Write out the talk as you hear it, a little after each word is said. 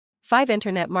5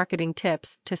 Internet Marketing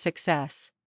Tips to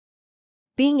Success.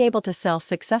 Being able to sell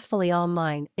successfully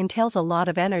online entails a lot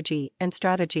of energy and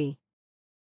strategy.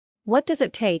 What does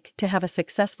it take to have a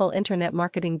successful internet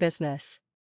marketing business?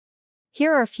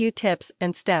 Here are a few tips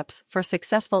and steps for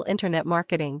successful internet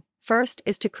marketing. First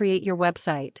is to create your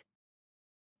website.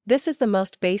 This is the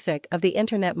most basic of the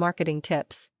internet marketing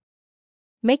tips.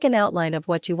 Make an outline of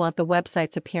what you want the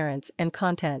website's appearance and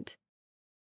content.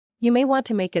 You may want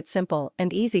to make it simple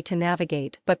and easy to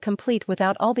navigate but complete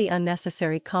without all the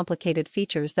unnecessary complicated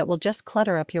features that will just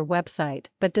clutter up your website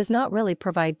but does not really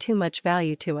provide too much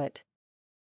value to it.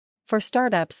 For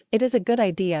startups, it is a good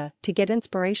idea to get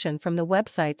inspiration from the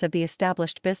websites of the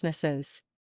established businesses.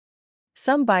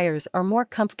 Some buyers are more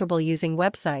comfortable using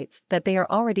websites that they are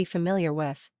already familiar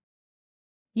with.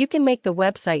 You can make the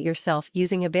website yourself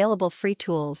using available free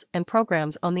tools and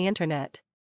programs on the internet.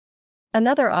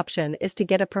 Another option is to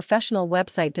get a professional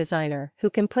website designer who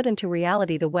can put into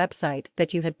reality the website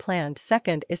that you had planned.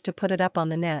 Second is to put it up on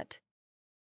the net.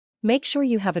 Make sure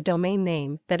you have a domain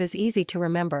name that is easy to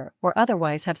remember or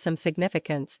otherwise have some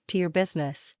significance to your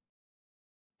business.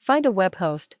 Find a web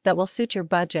host that will suit your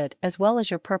budget as well as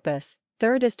your purpose.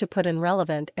 Third is to put in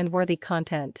relevant and worthy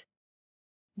content.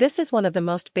 This is one of the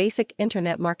most basic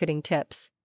internet marketing tips.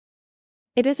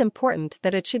 It is important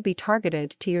that it should be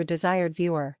targeted to your desired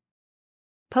viewer.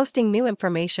 Posting new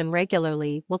information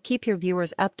regularly will keep your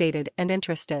viewers updated and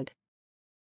interested.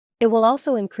 It will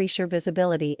also increase your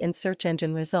visibility in search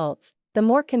engine results. The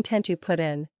more content you put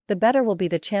in, the better will be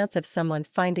the chance of someone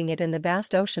finding it in the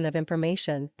vast ocean of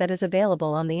information that is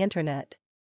available on the internet.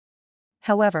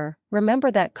 However, remember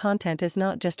that content is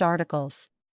not just articles.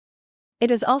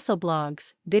 It is also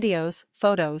blogs, videos,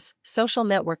 photos, social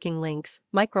networking links,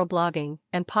 microblogging,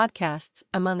 and podcasts,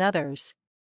 among others.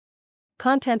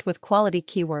 Content with quality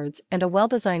keywords and a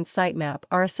well-designed sitemap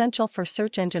are essential for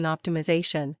search engine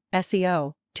optimization,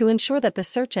 SEO, to ensure that the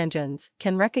search engines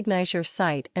can recognize your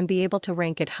site and be able to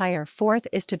rank it higher. Fourth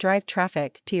is to drive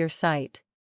traffic to your site.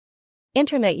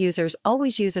 Internet users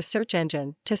always use a search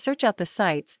engine to search out the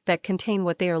sites that contain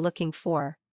what they are looking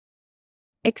for.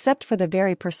 Except for the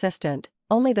very persistent,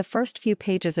 only the first few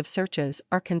pages of searches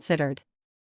are considered.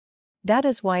 That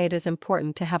is why it is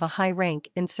important to have a high rank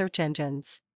in search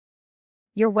engines.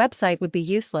 Your website would be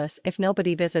useless if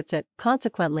nobody visits it.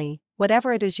 Consequently,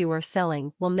 whatever it is you are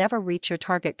selling will never reach your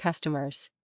target customers.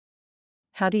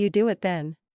 How do you do it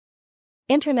then?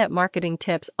 Internet marketing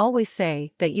tips always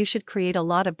say that you should create a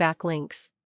lot of backlinks.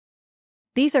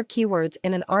 These are keywords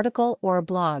in an article or a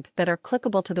blog that are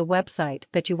clickable to the website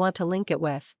that you want to link it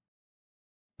with.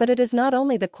 But it is not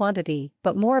only the quantity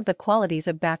but more of the qualities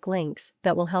of backlinks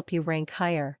that will help you rank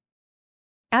higher.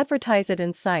 Advertise it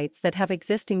in sites that have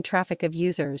existing traffic of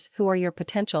users who are your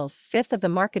potentials. Fifth of the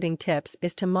marketing tips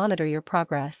is to monitor your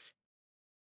progress.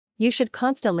 You should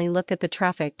constantly look at the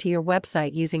traffic to your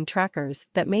website using trackers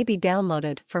that may be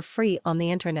downloaded for free on the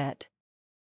internet.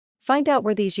 Find out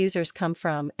where these users come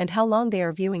from and how long they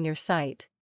are viewing your site.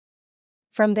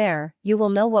 From there, you will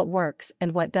know what works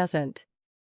and what doesn't.